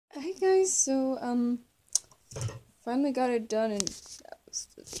Hey guys, so finally got it done, and that was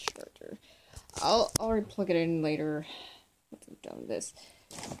the charger. I'll replug it in later once I'm done with this.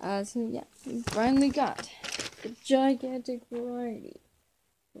 So yeah, we finally got a gigantic variety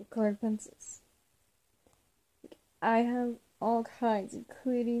of colored pencils. I have all kinds,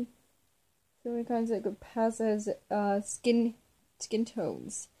 including so many kinds that could pass as skin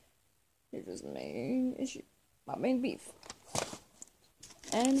tones. Here's just main issue, my main beef.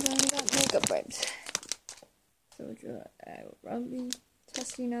 And I got makeup wipes, so which I will probably be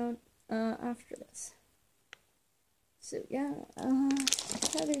testing out after this. So yeah,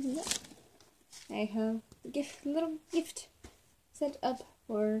 other than that, I have a little gift set up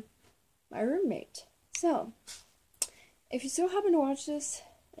for my roommate. So, if you so happen to watch this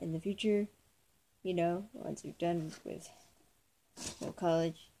in the future, you know, once you're done with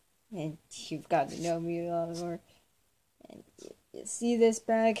college and you've gotten to know me a lot more, and you see this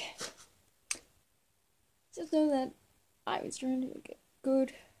bag, just know that I was trying to make a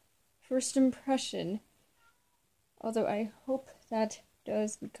good first impression. Although I hope that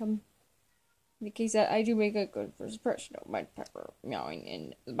does become the case, that I do make a good first impression of my pepper meowing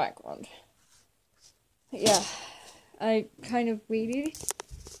in the background. But yeah, I kind of waited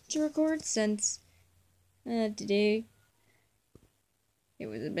to record since today it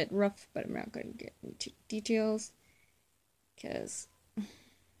was a bit rough, but I'm not going to get into details because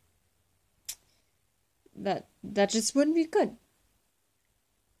that just wouldn't be good.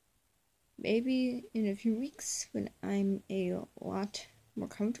 Maybe in a few weeks when I'm a lot more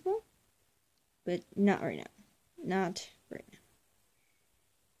comfortable, but not right now. Not right now.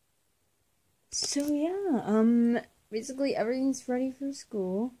 So yeah, basically everything's ready for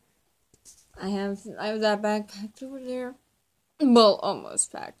school. I have that bag packed over there. Well,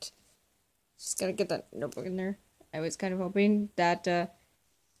 almost packed. Just gotta get that notebook in there. I was kind of hoping that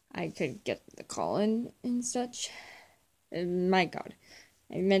I could get the call-in and such. And my God,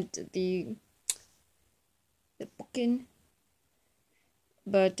 I meant the booking.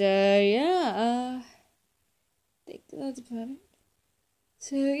 But yeah, I think that's about it.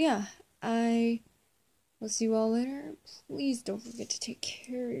 So yeah, I will see you all later. Please don't forget to take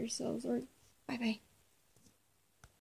care of yourselves. Or bye bye.